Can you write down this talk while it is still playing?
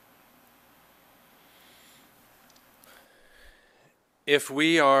if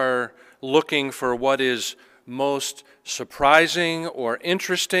we are looking for what is most surprising or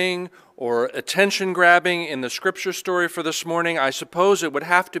interesting or attention-grabbing in the Scripture story for this morning, I suppose it would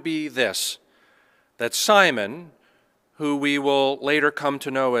have to be this, that Simon, who we will later come to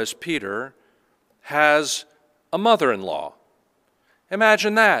know as Peter, has a mother-in-law.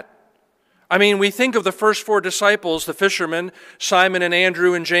 Imagine that. I mean, we think of the first four disciples, the fishermen, Simon and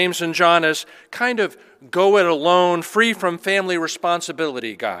Andrew and James and John, as kind of go it alone, free from family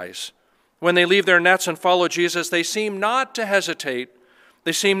responsibility guys. When they leave their nets and follow Jesus, they seem not to hesitate.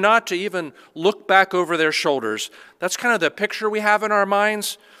 They seem not to even look back over their shoulders. That's kind of the picture we have in our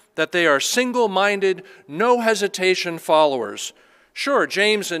minds, that they are single-minded, no hesitation followers. Sure,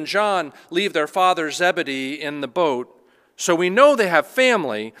 James and John leave their father Zebedee in the boat, so we know they have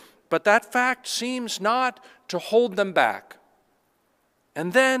family, but that fact seems not to hold them back.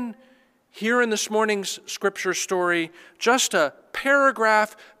 And then, here in this morning's Scripture story, just a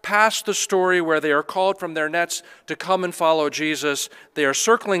paragraph past the story where they are called from their nets to come and follow Jesus, they are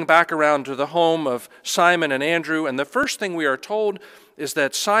circling back around to the home of Simon and Andrew, and the first thing we are told is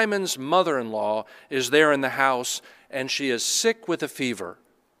that Simon's mother-in-law is there in the house, and she is sick with a fever.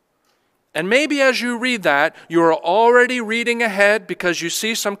 And maybe as you read that, you are already reading ahead because you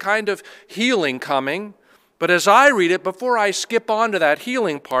see some kind of healing coming. But as I read it, before I skip on to that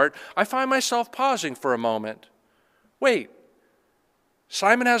healing part, I find myself pausing for a moment. Wait,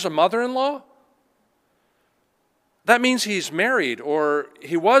 Simon has a mother-in-law? That means he's married, or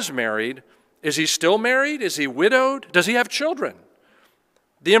he was married. Is he still married? Is he widowed? Does he have children?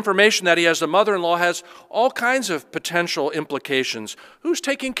 The information that he has a mother-in-law has all kinds of potential implications. Who's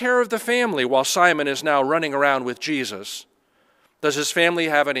taking care of the family while Simon is now running around with Jesus? Does his family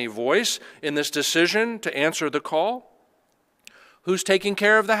have any voice in this decision to answer the call? Who's taking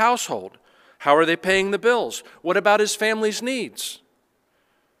care of the household? How are they paying the bills? What about his family's needs?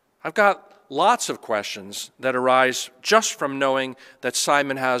 I've got lots of questions that arise just from knowing that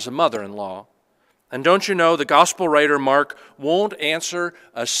Simon has a mother-in-law. And don't you know, the gospel writer Mark won't answer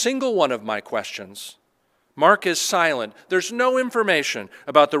a single one of my questions. Mark is silent. There's no information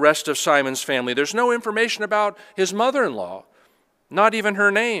about the rest of Simon's family. There's no information about his mother-in-law, not even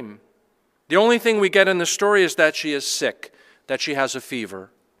her name. The only thing we get in the story is that she is sick, that she has a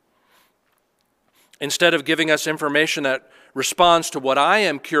fever. Instead of giving us information that responds to what I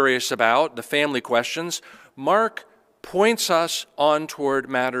am curious about, the family questions, Mark points us on toward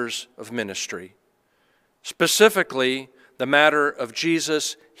matters of ministry. Specifically, the matter of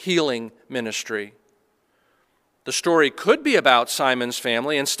Jesus' healing ministry. The story could be about Simon's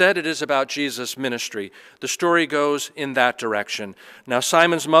family. Instead, it is about Jesus' ministry. The story goes in that direction. Now,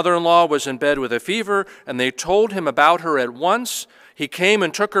 Simon's mother-in-law was in bed with a fever, and they told him about her at once. He came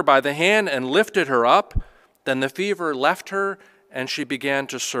and took her by the hand and lifted her up. Then the fever left her, and she began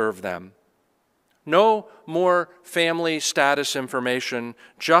to serve them. No more family status information,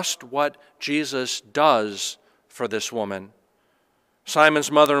 just what Jesus does for this woman.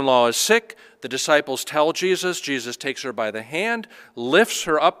 Simon's mother-in-law is sick. The disciples tell Jesus. Jesus takes her by the hand, lifts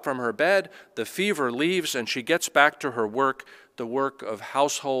her up from her bed. The fever leaves, and she gets back to her work, the work of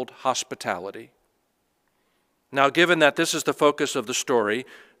household hospitality. Now, given that this is the focus of the story,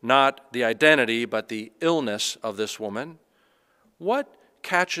 not the identity, but the illness of this woman, what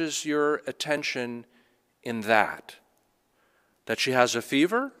catches your attention in that? That she has a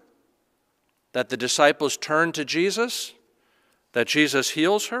fever? That the disciples turn to Jesus? That Jesus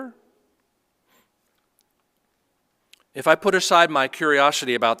heals her? If I put aside my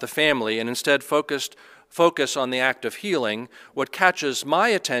curiosity about the family and instead focus on the act of healing, what catches my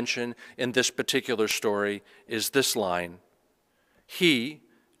attention in this particular story is this line. He,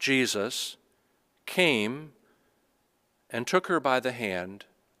 Jesus, came and took her by the hand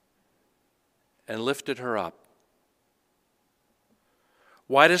and lifted her up.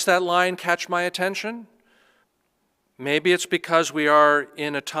 Why does that line catch my attention? Maybe it's because we are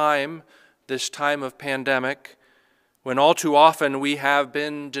in a time, this time of pandemic, when all too often we have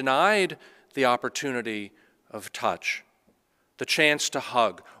been denied the opportunity of touch, the chance to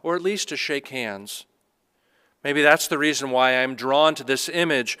hug, or at least to shake hands. Maybe that's the reason why I'm drawn to this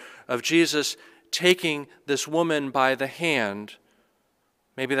image of Jesus taking this woman by the hand.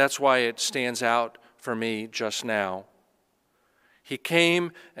 Maybe that's why it stands out for me just now. He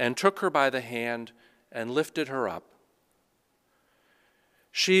came and took her by the hand and lifted her up.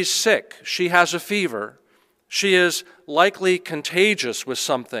 She's sick. She has a fever. She is likely contagious with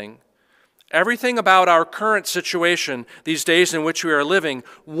something. Everything about our current situation, these days in which we are living,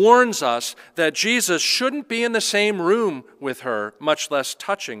 warns us that Jesus shouldn't be in the same room with her, much less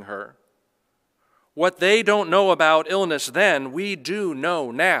touching her. What they don't know about illness then, we do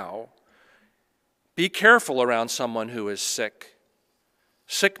know now. Be careful around someone who is sick.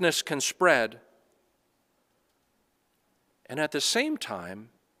 Sickness can spread. And at the same time,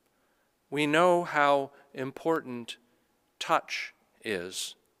 we know how important touch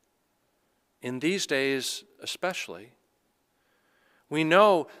is. In these days especially, we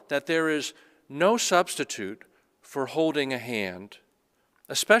know that there is no substitute for holding a hand,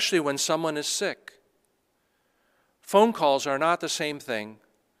 especially when someone is sick. Phone calls are not the same thing.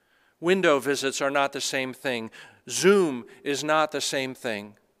 Window visits are not the same thing. Zoom is not the same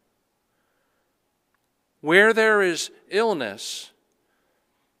thing. Where there is illness,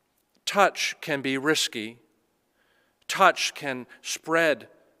 touch can be risky. Touch can spread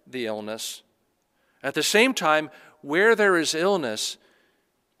the illness. At the same time, where there is illness,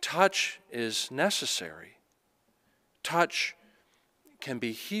 touch is necessary. Touch can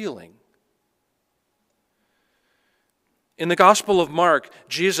be healing. In the Gospel of Mark,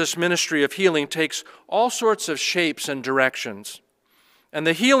 Jesus' ministry of healing takes all sorts of shapes and directions. And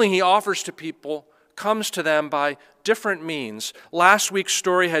the healing he offers to people comes to them by different means. Last week's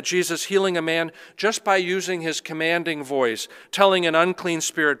story had Jesus healing a man just by using his commanding voice, telling an unclean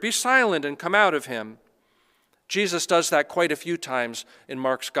spirit, "Be silent and come out of him." Jesus does that quite a few times in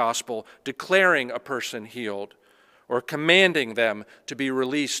Mark's Gospel, declaring a person healed or commanding them to be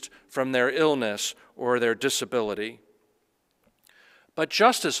released from their illness or their disability. But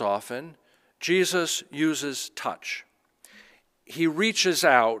just as often, Jesus uses touch. He reaches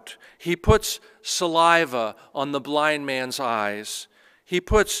out. He puts saliva on the blind man's eyes. He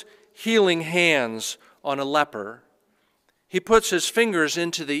puts healing hands on a leper. He puts his fingers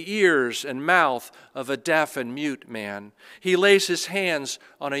into the ears and mouth of a deaf and mute man. He lays his hands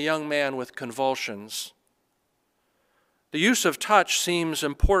on a young man with convulsions. The use of touch seems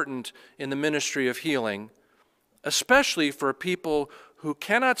important in the ministry of healing, especially for people who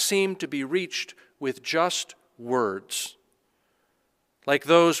cannot seem to be reached with just words, like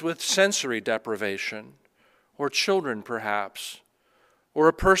those with sensory deprivation, or children perhaps, or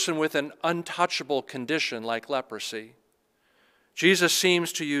a person with an untouchable condition like leprosy. Jesus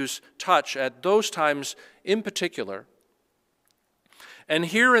seems to use touch at those times in particular. And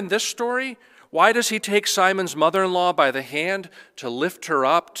here in this story, why does he take Simon's mother-in-law by the hand to lift her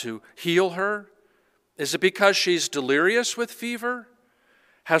up, to heal her? Is it because she's delirious with fever?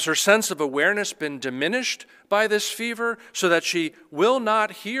 Has her sense of awareness been diminished by this fever so that she will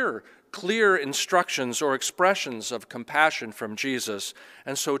not hear clear instructions or expressions of compassion from Jesus?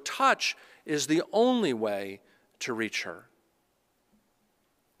 And so touch is the only way to reach her.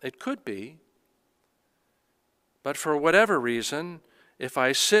 It could be. But for whatever reason, if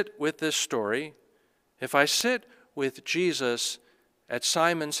I sit with this story, if I sit with Jesus at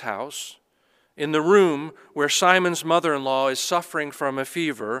Simon's house, in the room where Simon's mother-in-law is suffering from a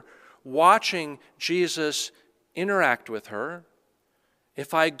fever, watching Jesus interact with her,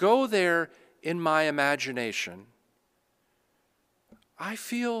 if I go there in my imagination, I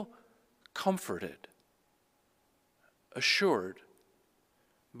feel comforted, assured,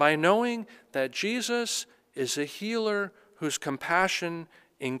 by knowing that Jesus is a healer whose compassion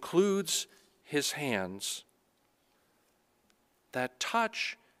includes his hands. That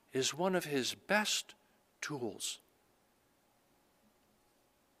touch is one of his best tools.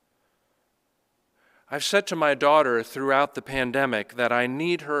 I've said to my daughter throughout the pandemic that I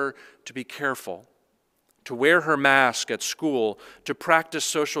need her to be careful, to wear her mask at school, to practice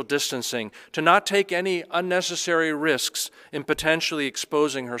social distancing, to not take any unnecessary risks in potentially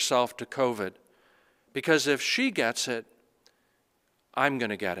exposing herself to COVID. Because if she gets it, I'm going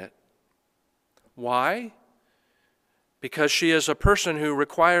to get it. Why? Because she is a person who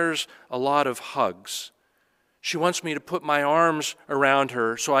requires a lot of hugs. She wants me to put my arms around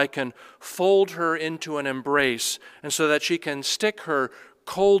her so I can fold her into an embrace and so that she can stick her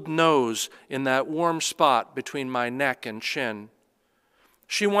cold nose in that warm spot between my neck and chin.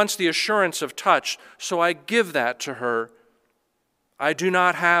 She wants the assurance of touch, so I give that to her. I do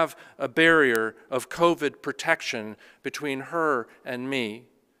not have a barrier of COVID protection between her and me.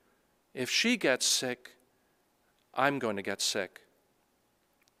 If she gets sick, I'm going to get sick.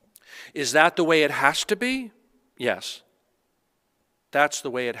 Is that the way it has to be? Yes. That's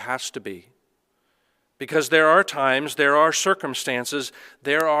the way it has to be. Because there are times, there are circumstances,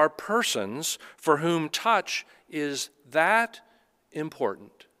 there are persons for whom touch is that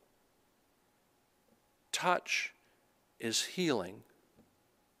important. Touch is healing.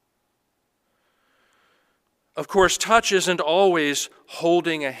 Of course, touch isn't always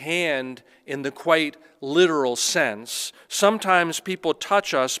holding a hand in the quite literal sense. Sometimes people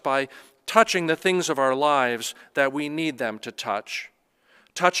touch us by touching the things of our lives that we need them to touch,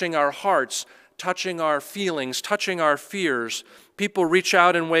 touching our hearts, touching our feelings, touching our fears. People reach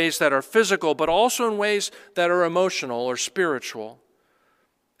out in ways that are physical, but also in ways that are emotional or spiritual.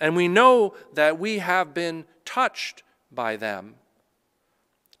 And we know that we have been touched by them,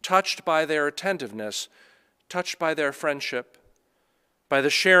 touched by their attentiveness, touched by their friendship, by the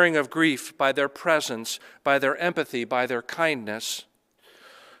sharing of grief, by their presence, by their empathy, by their kindness,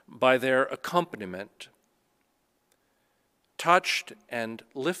 by their accompaniment. Touched and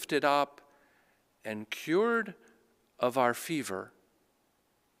lifted up and cured of our fever.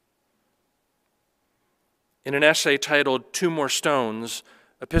 In an essay titled "Two More Stones,"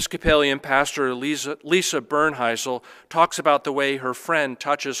 Episcopalian pastor Lisa Bernheisel talks about the way her friend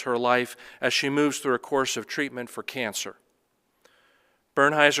touches her life as she moves through a course of treatment for cancer.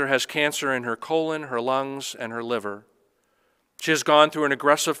 Bernheiser has cancer in her colon, her lungs, and her liver. She has gone through an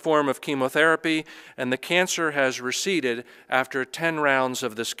aggressive form of chemotherapy, and the cancer has receded after 10 rounds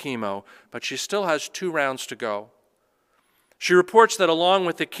of this chemo, but she still has 2 rounds to go. She reports that along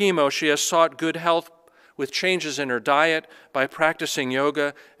with the chemo, she has sought good health with changes in her diet, by practicing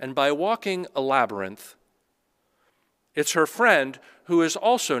yoga, and by walking a labyrinth. It's her friend, who is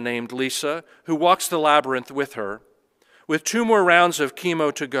also named Lisa, who walks the labyrinth with her. With 2 more rounds of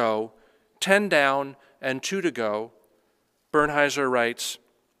chemo to go, 10 down and 2 to go, Bernheiser writes,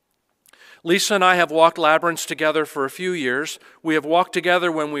 "Lisa and I have walked labyrinths together for a few years. We have walked together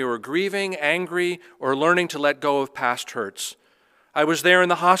when we were grieving, angry, or learning to let go of past hurts. I was there in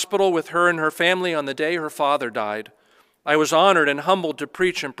the hospital with her and her family on the day her father died. I was honored and humbled to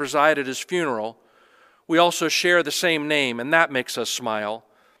preach and preside at his funeral. We also share the same name, and that makes us smile.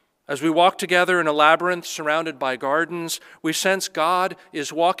 As we walk together in a labyrinth surrounded by gardens, we sense God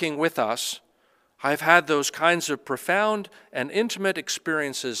is walking with us. I've had those kinds of profound and intimate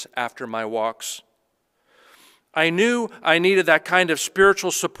experiences after my walks. I knew I needed that kind of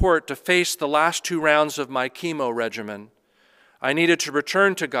spiritual support to face the last 2 rounds of my chemo regimen. I needed to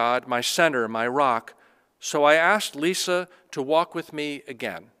return to God, my center, my rock, so I asked Lisa to walk with me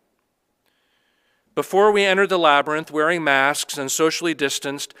again. Before we entered the labyrinth, wearing masks and socially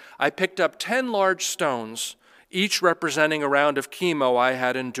distanced, I picked up 10 large stones, each representing a round of chemo I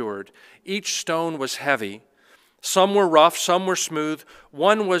had endured. Each stone was heavy. Some were rough, some were smooth.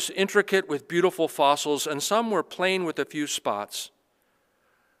 One was intricate with beautiful fossils, and some were plain with a few spots.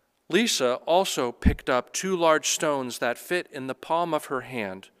 Lisa also picked up 2 large stones that fit in the palm of her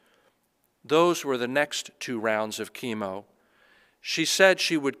hand. Those were the next 2 rounds of chemo. She said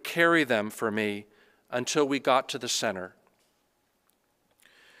she would carry them for me until we got to the center.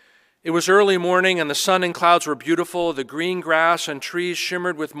 It was early morning, and the sun and clouds were beautiful. The green grass and trees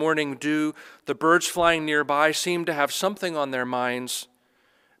shimmered with morning dew. The birds flying nearby seemed to have something on their minds.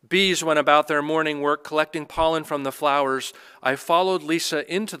 Bees went about their morning work, collecting pollen from the flowers. I followed Lisa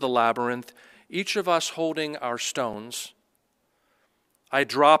into the labyrinth, each of us holding our stones. I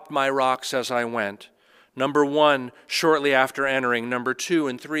dropped my rocks as I went. Number 1, shortly after entering. Number 2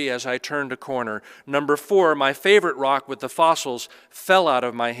 and 3 as I turned a corner. Number 4, my favorite rock with the fossils, fell out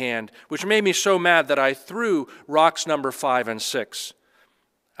of my hand, which made me so mad that I threw rocks number 5 and 6.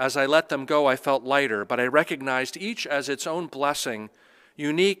 As I let them go, I felt lighter, but I recognized each as its own blessing,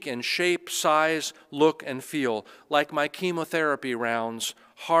 unique in shape, size, look, and feel, like my chemotherapy rounds,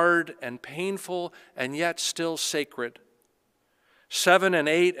 hard and painful and yet still sacred. 7 and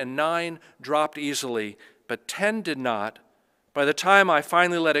 8 and 9 dropped easily, but 10 did not. By the time I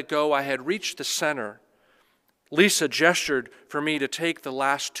finally let it go, I had reached the center. Lisa gestured for me to take the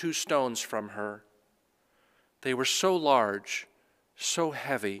last 2 stones from her. They were so large, so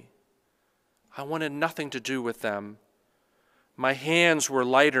heavy. I wanted nothing to do with them. My hands were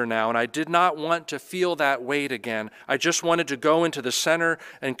lighter now, and I did not want to feel that weight again. I just wanted to go into the center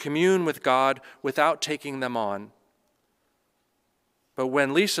and commune with God without taking them on. But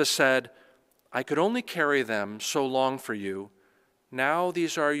when Lisa said, "I could only carry them so long for you. Now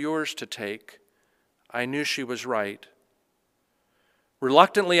these are yours to take," I knew she was right.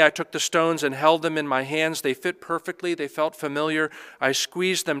 Reluctantly, I took the stones and held them in my hands. They fit perfectly. They felt familiar. I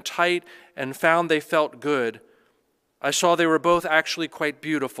squeezed them tight and found they felt good. I saw they were both actually quite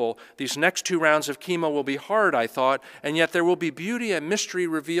beautiful. These next 2 rounds of chemo will be hard, I thought, and yet there will be beauty and mystery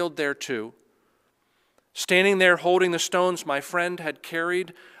revealed there too. Standing there holding the stones my friend had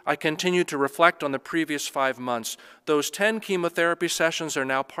carried, I continued to reflect on the previous 5 months. Those 10 chemotherapy sessions are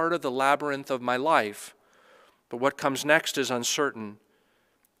now part of the labyrinth of my life, but what comes next is uncertain.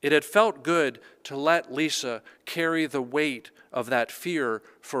 It had felt good to let Lisa carry the weight of that fear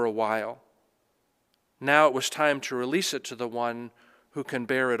for a while. Now it was time to release it to the one who can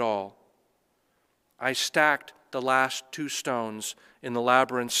bear it all. I stacked the last 2 stones in the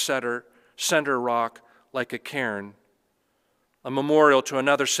labyrinth's center rock like a cairn. A memorial to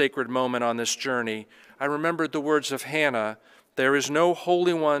another sacred moment on this journey, I remembered the words of Hannah, "There is no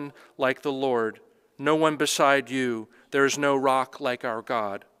holy one like the Lord, no one beside you. There is no rock like our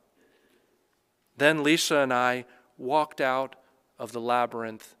God." Then Lisa and I walked out of the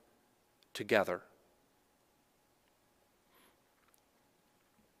labyrinth together.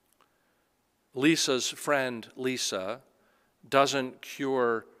 Lisa's friend, Lisa, doesn't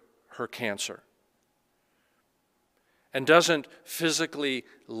cure her cancer and doesn't physically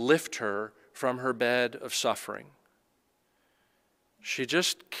lift her from her bed of suffering. She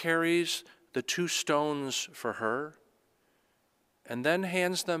just carries the 2 stones for her and then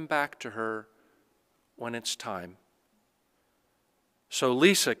hands them back to her when it's time, so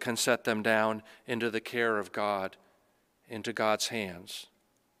Lisa can set them down into the care of God, into God's hands.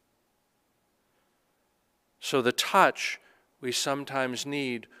 So the touch we sometimes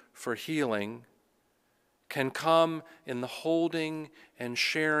need for healing can come in the holding and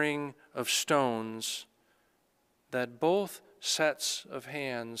sharing of stones that both sets of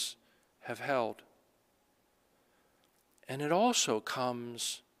hands have held. And it also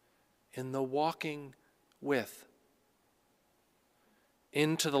comes in the walking with,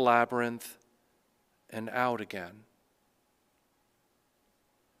 into the labyrinth and out again.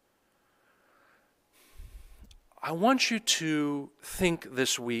 I want you to think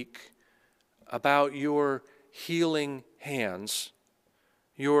this week about your healing hands,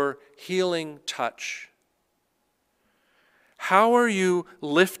 your healing touch. How are you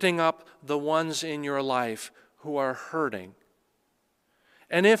lifting up the ones in your life who are hurting?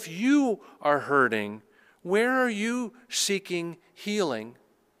 And if you are hurting, where are you seeking healing?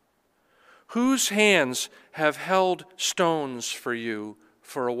 Whose hands have held stones for you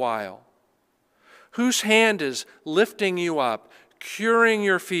for a while? Whose hand is lifting you up, curing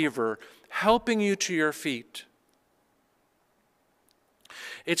your fever, helping you to your feet?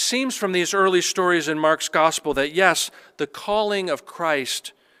 It seems from these early stories in Mark's gospel that yes, the calling of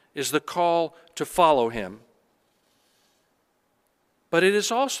Christ is the call to follow him. But it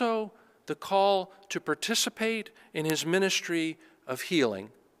is also the call to participate in his ministry of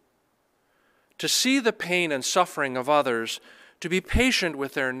healing, to see the pain and suffering of others, to be patient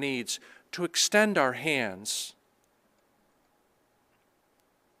with their needs, to extend our hands.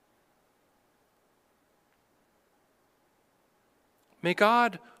 May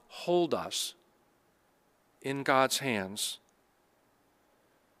God hold us in God's hands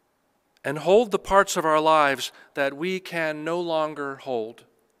and hold the parts of our lives that we can no longer hold,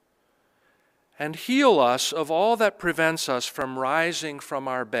 and heal us of all that prevents us from rising from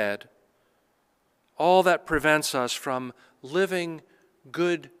our bed, all that prevents us from living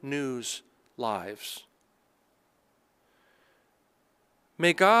good news lives.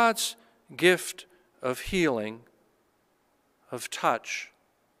 May God's gift of healing, of touch,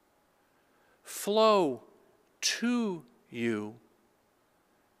 flow to you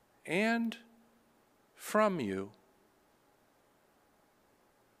and from you.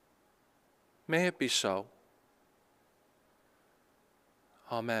 May it be so.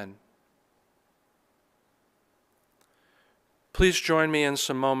 Amen. Please join me in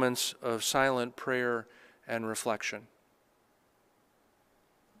some moments of silent prayer and reflection.